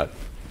with that.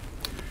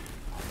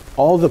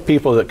 All the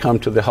people that come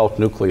to the health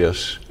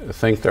nucleus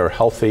think they're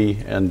healthy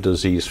and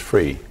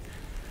disease-free.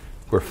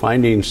 We're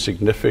finding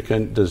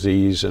significant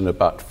disease in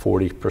about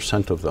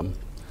 40% of them.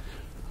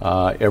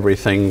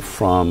 Everything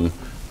from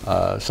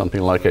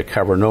something like a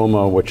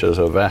cavernoma, which is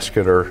a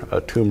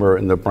vascular tumor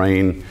in the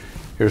brain.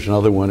 Here's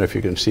another one, if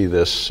you can see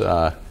this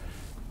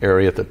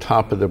area at the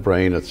top of the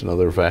brain. It's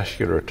another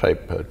vascular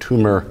type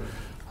tumor.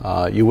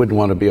 You wouldn't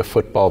want to be a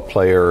football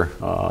player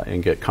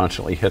and get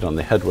constantly hit on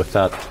the head with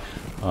that.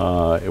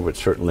 It would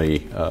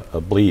certainly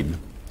bleed.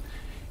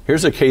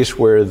 Here's a case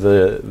where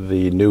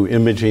the new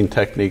imaging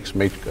techniques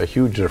make a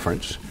huge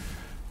difference.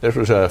 This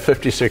was a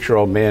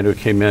 56-year-old man who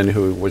came in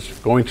who was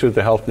going through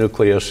the health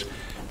nucleus,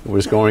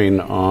 was going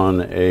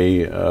on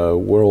a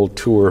world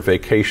tour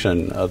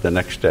vacation the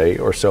next day,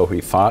 or so he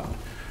thought.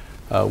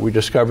 We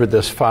discovered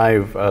this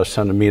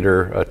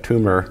 5-centimeter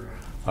tumor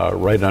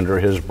right under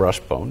his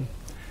breastbone.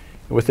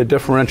 With the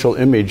differential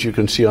image, you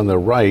can see on the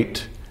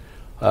right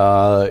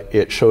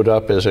it showed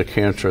up as a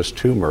cancerous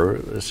tumor,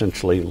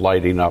 essentially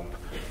lighting up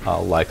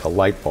like a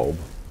light bulb.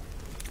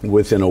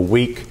 Within a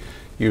week,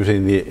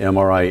 using the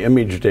MRI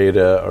image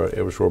data,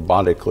 it was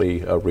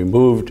robotically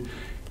removed,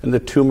 and the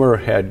tumor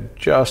had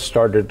just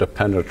started to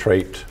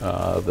penetrate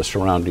the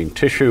surrounding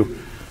tissue.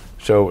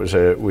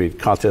 So we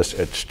caught this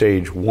at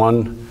stage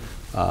 1.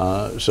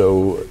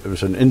 So it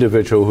was an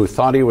individual who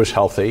thought he was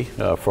healthy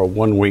for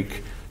 1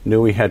 week,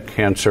 knew he had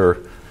cancer,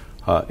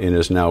 and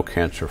is now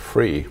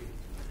cancer-free.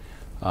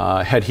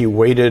 Had he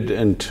waited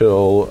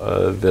until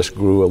this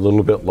grew a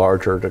little bit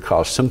larger to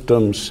cause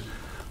symptoms,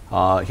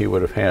 he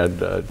would have had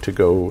to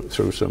go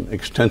through some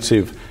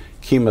extensive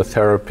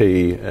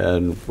chemotherapy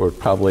and would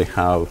probably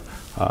have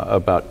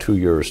about 2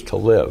 years to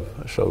live.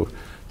 So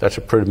that's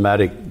a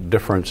dramatic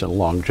difference in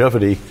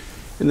longevity.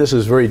 And this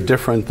is very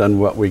different than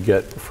what we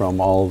get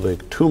from all the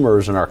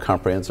tumors in our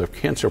comprehensive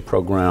cancer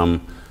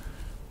program,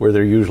 where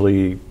they're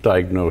usually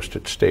diagnosed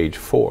at stage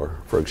 4.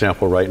 For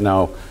example, right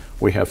now,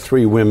 we have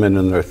 3 women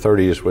in their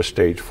 30s with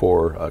stage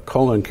 4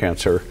 colon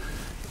cancer.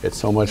 It's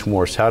so much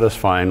more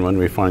satisfying when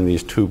we find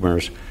these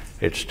tumors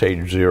at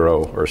stage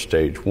 0 or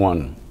stage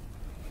 1.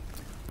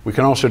 We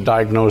can also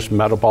diagnose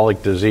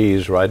metabolic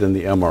disease right in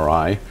the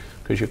MRI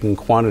because you can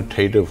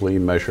quantitatively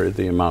measure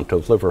the amount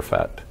of liver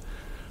fat.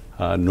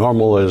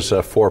 Normal is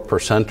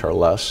 4% or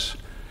less.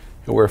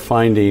 And we're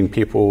finding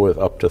people with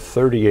up to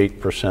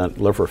 38%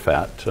 liver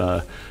fat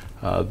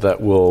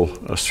that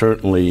will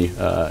certainly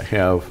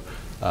have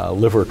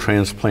liver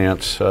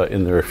transplants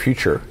in their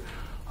future,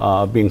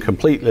 being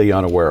completely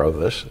unaware of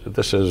this.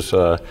 This is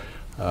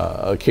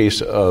a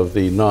case of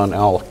the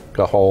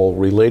non-alcohol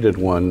related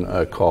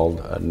one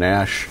called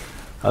NASH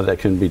that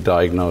can be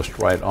diagnosed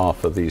right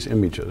off of these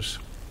images.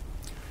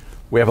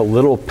 We have a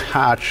little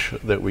patch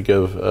that we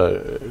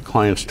give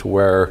clients to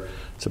wear.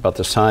 It's about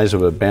the size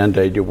of a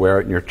Band-Aid. You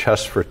wear it in your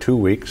chest for 2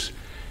 weeks,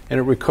 and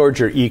it records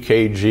your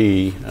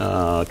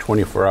EKG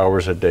 24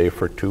 hours a day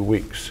for 2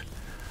 weeks.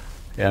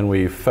 And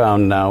we've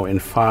found now in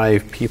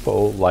 5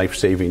 people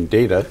life-saving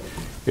data.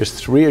 There's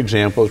 3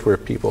 examples where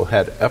people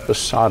had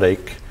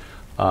episodic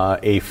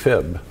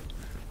AFib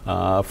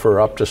for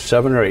up to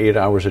 7 or 8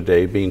 hours a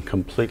day, being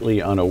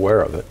completely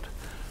unaware of it.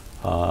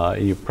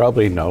 You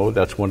probably know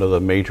that's one of the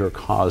major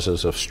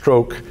causes of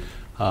stroke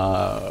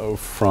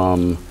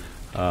from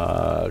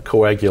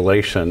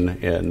coagulation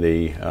in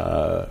the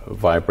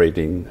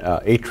vibrating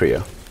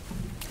atria.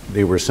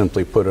 They were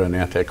simply put on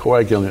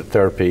anticoagulant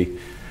therapy.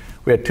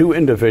 We had 2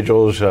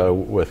 individuals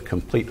with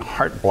complete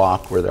heart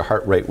block where their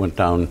heart rate went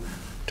down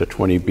to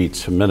 20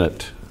 beats a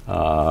minute,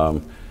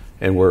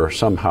 and we're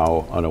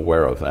somehow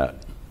unaware of that.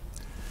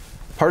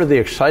 Part of the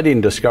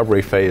exciting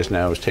discovery phase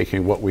now is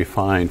taking what we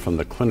find from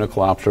the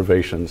clinical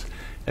observations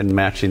and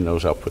matching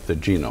those up with the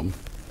genome.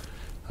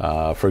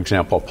 For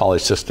example,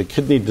 polycystic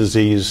kidney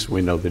disease,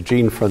 we know the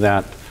gene for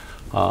that,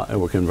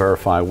 and we can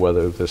verify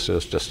whether this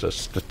is just a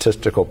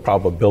statistical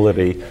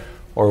probability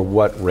or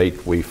what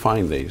rate we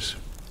find these.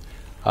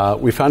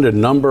 We found a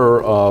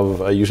number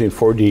of, using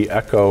 4D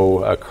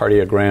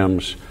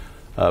echocardiograms,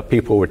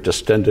 people with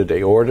distended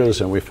aortas,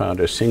 and we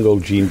found a single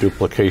gene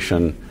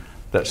duplication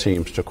that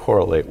seems to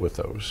correlate with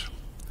those.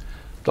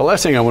 The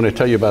last thing I want to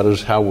tell you about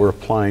is how we're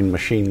applying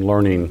machine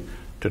learning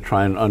to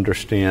try and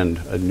understand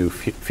new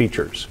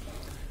features.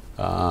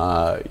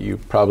 You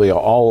probably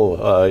all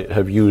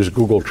have used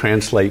Google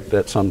Translate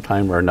at some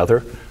time or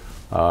another.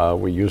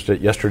 We used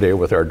it yesterday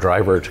with our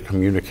driver to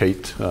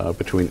communicate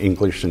between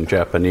English and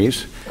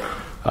Japanese.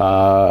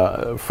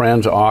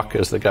 Franz Ock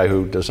is the guy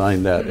who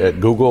designed that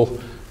at Google.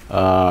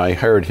 I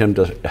hired him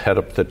to head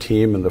up the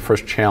team, and the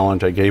first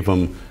challenge I gave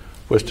him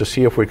was to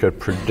see if we could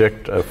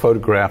predict a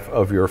photograph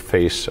of your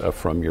face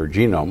from your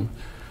genome.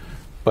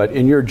 But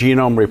in your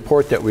genome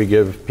report that we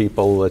give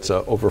people, it's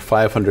over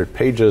 500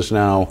 pages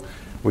now,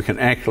 we can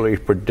actually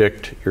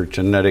predict your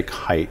genetic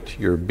height,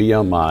 your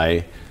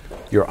BMI,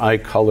 your eye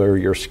color,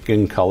 your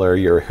skin color,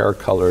 your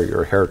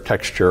hair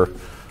texture,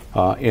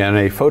 and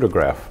a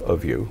photograph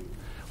of you.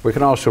 We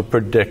can also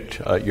predict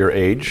your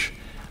age.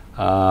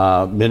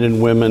 Men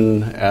and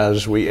women,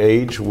 as we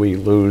age, we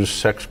lose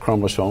sex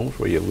chromosomes,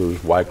 where you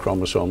lose Y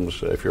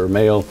chromosomes if you're a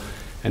male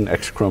and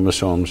X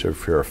chromosomes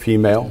if you're a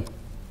female.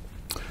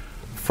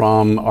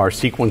 From our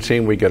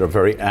sequencing, we get a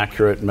very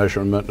accurate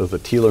measurement of the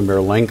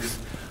telomere length,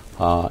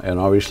 and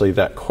obviously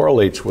that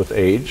correlates with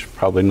age,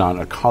 probably not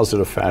in a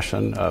causative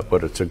fashion,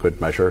 but it's a good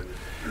measure.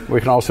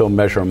 We can also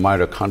measure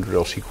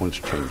mitochondrial sequence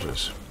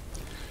changes.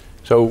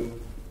 So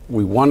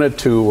we wanted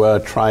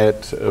to try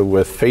it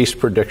with face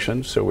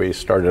prediction, so we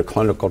started a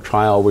clinical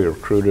trial. We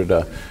recruited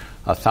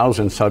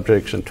 1,000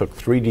 subjects and took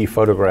 3D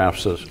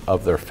photographs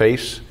of their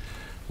face.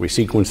 We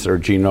sequenced their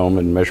genome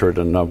and measured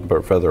a number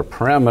of other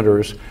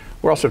parameters.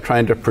 We're also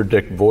trying to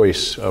predict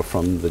voice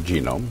from the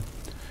genome.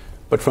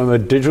 But from a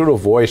digital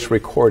voice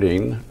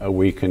recording,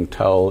 we can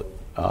tell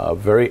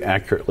very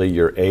accurately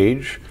your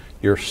age,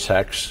 your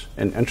sex,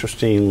 and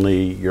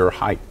interestingly, your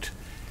height,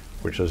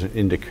 which is an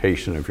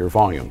indication of your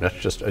volume. That's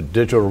just a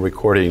digital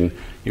recording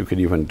you could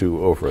even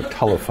do over a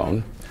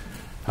telephone.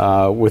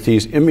 With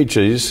these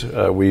images,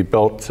 we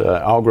built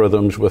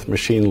algorithms with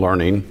machine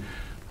learning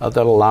that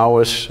allow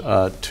us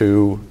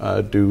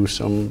to do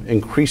some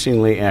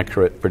increasingly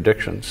accurate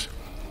predictions.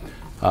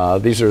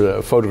 These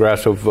are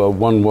photographs of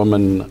one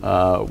woman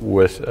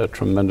with a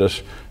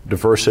tremendous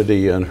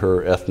diversity in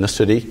her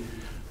ethnicity.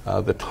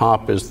 The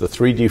top is the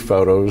 3D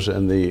photos,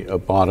 and the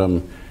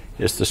bottom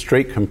is the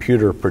straight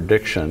computer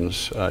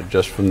predictions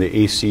just from the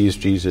ACs,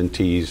 Gs, and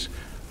Ts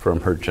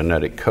from her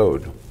genetic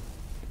code.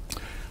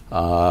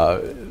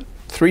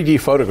 3D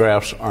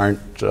photographs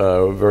aren't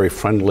very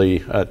friendly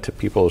to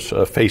people's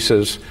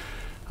faces.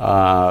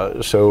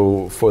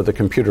 So for the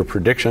computer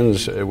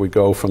predictions, we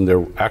go from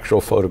the actual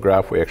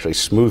photograph, we actually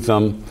smooth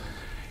them.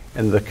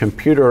 And the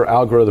computer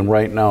algorithm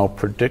right now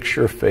predicts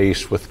your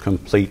face with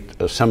complete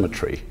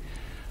symmetry.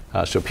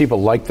 So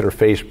people like their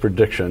face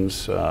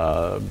predictions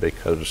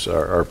because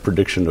our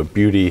prediction of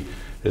beauty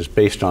is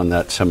based on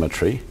that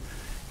symmetry.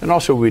 And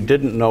also, we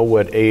didn't know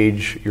what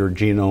age your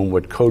genome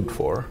would code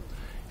for.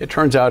 It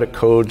turns out it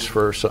codes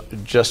for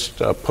just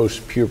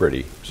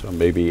post-puberty, so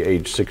maybe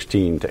age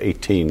 16 to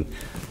 18,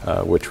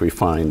 which we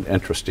find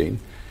interesting.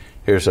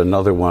 Here's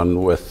another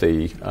one with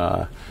the,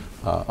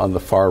 on the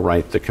far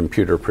right, the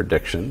computer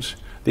predictions.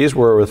 These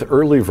were with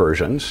early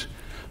versions.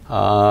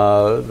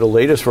 The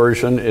latest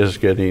version is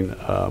getting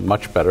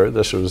much better.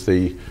 This was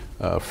the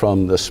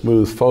from the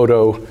smooth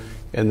photo,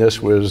 and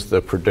this was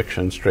the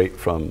prediction straight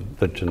from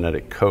the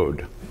genetic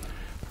code.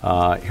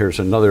 Here's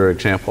another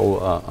example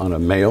on a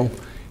male.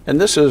 And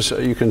this is,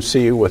 you can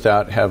see,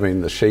 without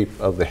having the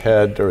shape of the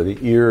head or the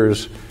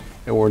ears,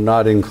 and we're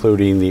not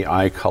including the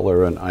eye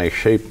color and eye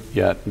shape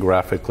yet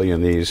graphically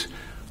in these.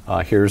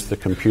 Here's the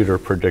computer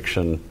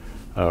prediction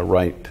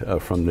right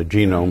from the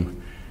genome.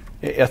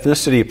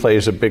 Ethnicity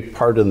plays a big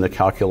part in the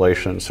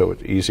calculation, so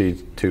it's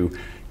easy to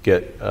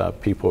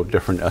get people with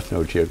different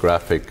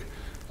ethnogeographic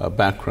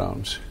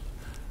backgrounds.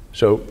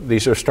 So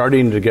these are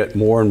starting to get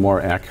more and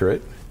more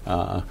accurate.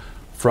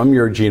 From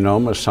your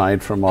genome,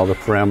 aside from all the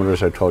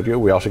parameters I told you,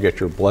 we also get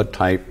your blood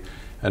type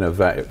and a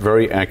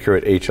very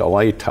accurate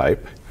HLA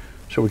type.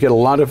 So we get a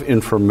lot of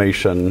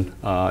information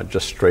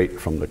just straight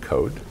from the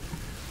code.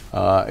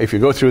 If you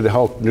go through the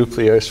health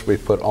nucleus, we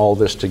put all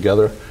this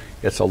together.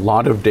 It's a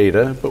lot of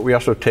data, but we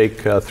also take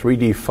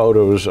 3D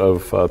photos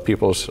of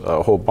people's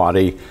whole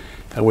body,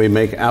 and we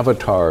make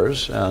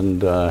avatars,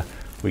 and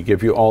we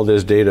give you all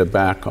this data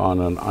back on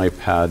an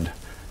iPad,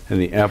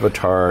 and the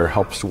avatar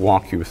helps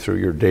walk you through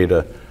your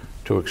data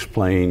to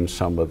explain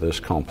some of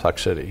this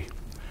complexity.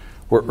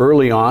 We're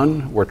early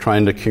on. We're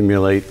trying to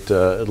accumulate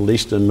at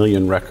least 1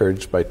 million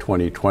records by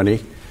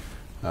 2020.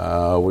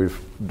 We've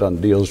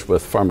done deals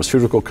with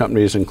pharmaceutical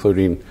companies,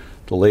 including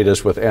the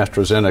latest with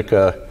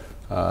AstraZeneca,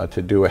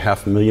 to do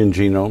 500,000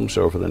 genomes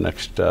over the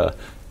next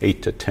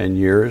 8 to 10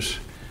 years.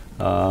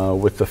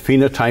 With the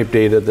phenotype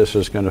data, this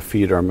is going to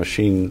feed our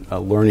machine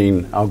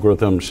learning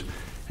algorithms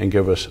and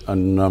give us a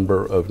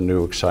number of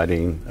new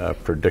exciting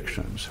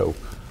predictions. So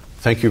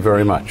thank you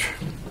very much.